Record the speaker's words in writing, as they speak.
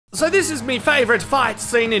So this is my favourite fight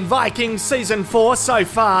scene in Vikings Season 4 so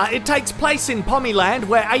far. It takes place in Pommyland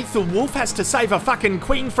where Aethelwulf has to save a fucking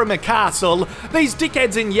queen from a castle. These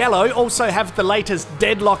dickheads in yellow also have the latest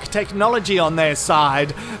deadlock technology on their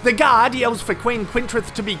side. The guard yells for Queen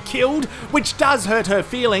Quintrith to be killed, which does hurt her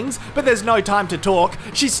feelings, but there's no time to talk.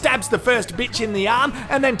 She stabs the first bitch in the arm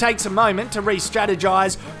and then takes a moment to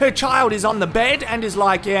re-strategize. Her child is on the bed and is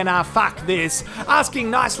like, yeah, nah, fuck this.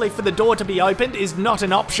 Asking nicely for the door to be opened is not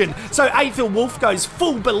an option. So Aethelwulf goes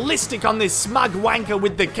full ballistic on this smug wanker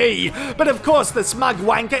with the key. But of course the smug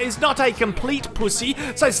wanker is not a complete pussy,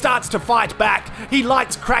 so starts to fight back. He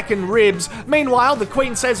likes cracking ribs. Meanwhile, the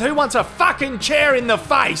Queen says, who wants a fucking chair in the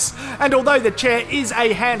face? And although the chair is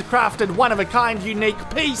a handcrafted, one-of-a-kind,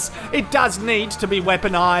 unique piece, it does need to be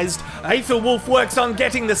weaponized. Aethelwulf works on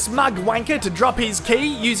getting the smug wanker to drop his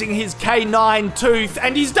key using his K9 tooth,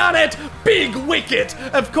 and he's done it! Big wicket!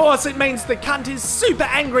 Of course, it means the cunt is super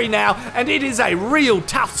angry now, and it is a real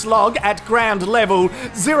tough slog at ground level.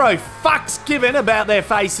 Zero fucks given about their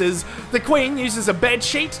faces. The Queen uses a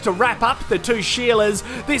bedsheet to wrap up the two Sheilas.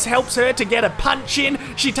 This helps her to get a punch in.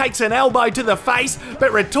 She takes an elbow to the face,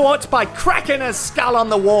 but retorts by cracking a skull on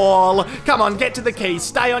the wall. Come on, get to the key.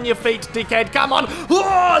 Stay on your feet, dickhead. Come on.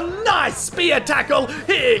 Oh, nice spear tackle.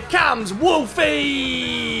 Here comes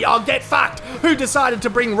Wolfie. Oh, get fucked. Who decided to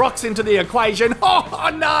bring rocks into the equation? Oh,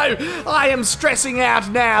 no. I am stressing out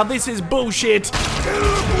now. This is bullshit.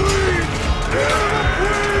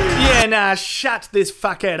 Yeah, nah, shut this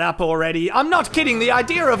fuckhead up already. I'm not kidding, the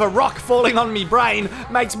idea of a rock falling on me brain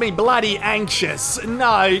makes me bloody anxious.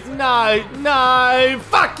 No, no, no,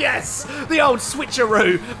 fuck yes! The old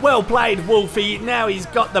switcheroo. Well played, Wolfie, now he's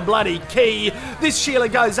got the bloody key. This Sheila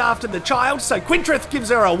goes after the child, so Quintrith gives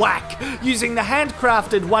her a whack, using the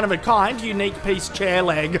handcrafted, one-of-a-kind, unique piece chair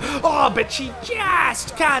leg. Oh, but she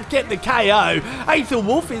just can't get the KO.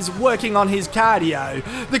 Aethelwulf is working on his cardio.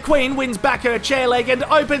 The Queen wins back her chair leg and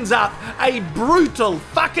opens up a brutal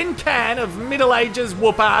fucking can of Middle Ages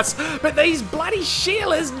whoop-ass, but these bloody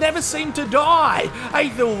Sheilas never seem to die.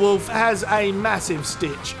 Aethelwulf has a massive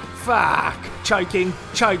stitch. Fuck. Choking,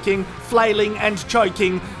 choking, flailing and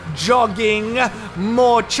choking, jogging,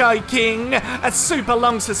 more choking, a super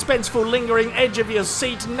long suspenseful lingering edge of your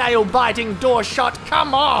seat, nail-biting door shot.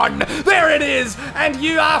 Come on, there it is, and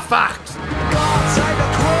you are fucked. God save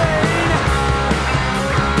the Queen.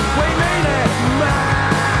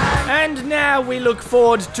 And now we look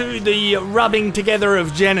forward to the rubbing together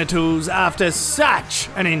of genitals after such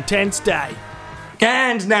an intense day.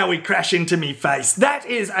 And now we crash into me face. That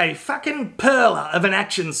is a fucking perler of an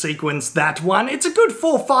action sequence, that one. It's a good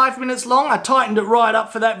 4 or 5 minutes long. I tightened it right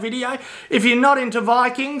up for that video. If you're not into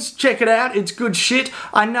Vikings, check it out. It's good shit.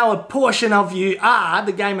 I know a portion of you are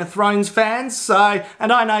the Game of Thrones fans, so,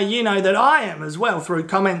 and I know you know that I am as well through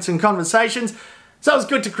comments and conversations. So it was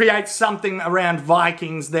good to create something around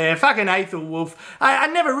Vikings there. Fucking Aethelwulf. I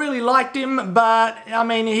never really liked him, but, I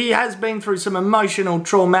mean, he has been through some emotional,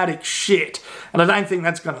 traumatic shit. And I don't think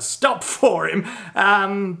that's going to stop for him.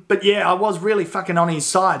 But yeah, I was really fucking on his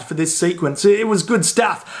side for this sequence. It was good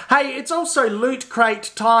stuff. Hey, it's also Loot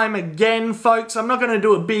Crate time again, folks. I'm not going to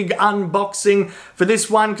do a big unboxing for this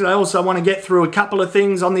one, because I also want to get through a couple of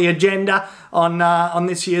things on the agenda on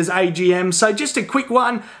this year's AGM. So just a quick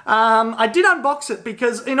one. I did unbox it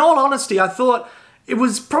because, in all honesty, I thought it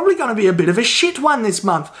was probably going to be a bit of a shit one this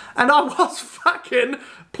month, and I was fucking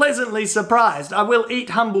pleasantly surprised. I will eat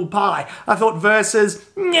humble pie. I thought Versus,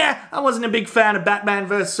 yeah, I wasn't a big fan of Batman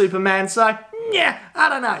vs Superman, so yeah, I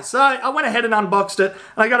don't know. So I went ahead and unboxed it, and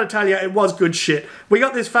I gotta tell you, it was good shit. We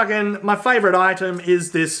got this fucking, my favourite item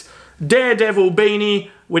is this Daredevil beanie,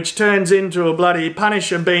 which turns into a bloody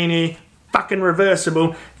Punisher beanie. Fucking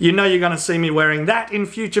reversible. You know you're going to see me wearing that in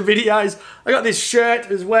future videos. I got this shirt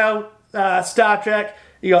as well, Star Trek.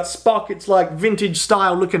 You got Spock. It's like vintage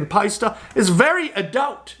style looking poster. It's very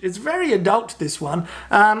adult. It's very adult, this one.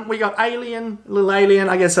 We got Alien, little Alien.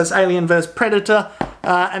 I guess that's Alien vs Predator.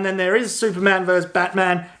 And then there is Superman vs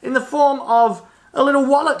Batman in the form of a little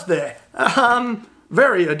wallet there.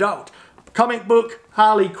 Very adult. Comic book,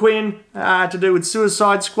 Harley Quinn, to do with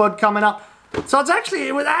Suicide Squad coming up. So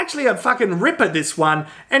it was actually a fucking ripper, this one.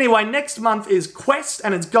 Anyway, next month is Quest,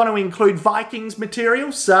 and it's going to include Vikings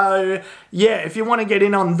material. So, yeah, if you want to get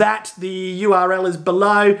in on that, the URL is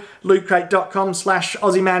below,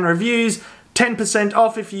 lootcrate.com/AussieManReviews. 10%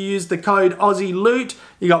 off if you use the code AussieLoot.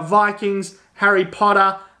 You got Vikings, Harry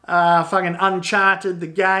Potter, fucking Uncharted, the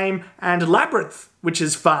game, and Labyrinth, which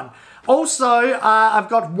is fun. Also, I've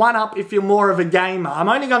got one up if you're more of a gamer. I'm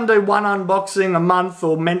only going to do one unboxing a month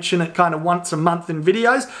or mention it kind of once a month in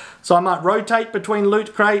videos. So I might rotate between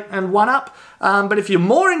Loot Crate and one up. But if you're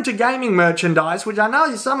more into gaming merchandise, which I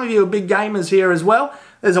know some of you are big gamers here as well,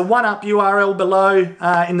 there's a one up URL below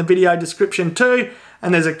in the video description too.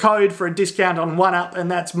 And there's a code for a discount on one up, and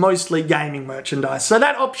that's mostly gaming merchandise. So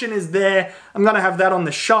that option is there. I'm going to have that on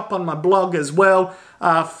the shop on my blog as well.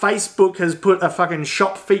 Facebook has put a fucking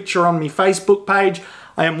shop feature on my Facebook page.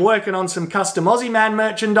 I am working on some custom Ozzy Man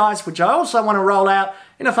merchandise, which I also want to roll out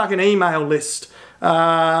in a fucking email list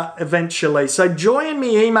eventually. So join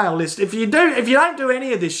me email list. If you don't do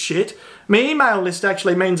any of this shit, my email list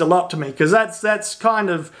actually means a lot to me, because that's kind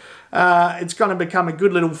of it's going to become a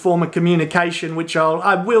good little form of communication, which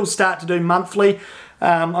I will start to do monthly.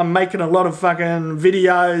 I'm making a lot of fucking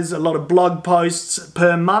videos, a lot of blog posts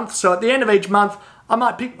per month. So at the end of each month, I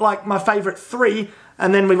might pick like my favorite 3,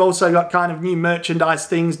 and then we've also got kind of new merchandise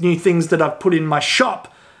things, new things that I've put in my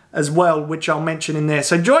shop as well, which I'll mention in there.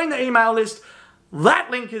 So join the email list. That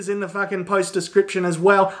link is in the fucking post description as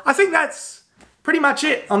well. I think that's pretty much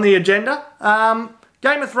it on the agenda.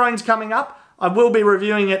 Game of Thrones coming up. I will be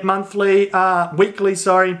reviewing it weekly,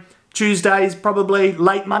 Tuesdays, probably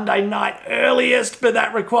late Monday night earliest, but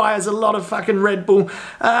that requires a lot of fucking Red Bull.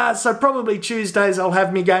 So probably Tuesdays I'll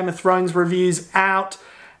have me Game of Thrones reviews out,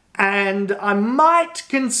 and I might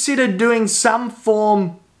consider doing some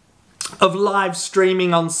form of live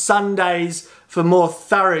streaming on Sundays for more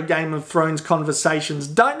thorough Game of Thrones conversations.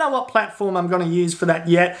 Don't know what platform I'm going to use for that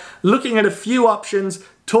yet. Looking at a few options,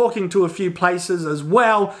 talking to a few places as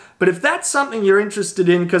well. But if that's something you're interested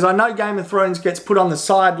in, because I know Game of Thrones gets put on the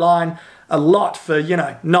sideline a lot for,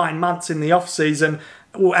 9 months in the off season,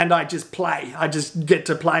 and I just play. I just get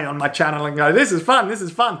to play on my channel and go, this is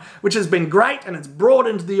fun, which has been great, and it's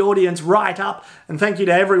broadened the audience right up. And thank you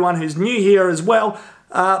to everyone who's new here as well.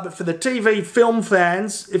 But for the TV film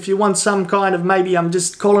fans, if you want some kind of, maybe I'm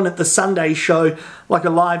just calling it the Sunday show, like a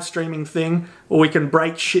live streaming thing, or we can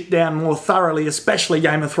break shit down more thoroughly, especially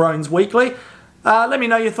Game of Thrones weekly, let me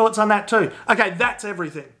know your thoughts on that too. Okay, that's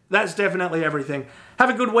everything. That's definitely everything. Have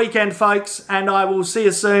a good weekend, folks, and I will see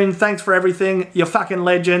you soon. Thanks for everything. You're fucking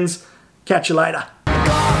legends. Catch you later.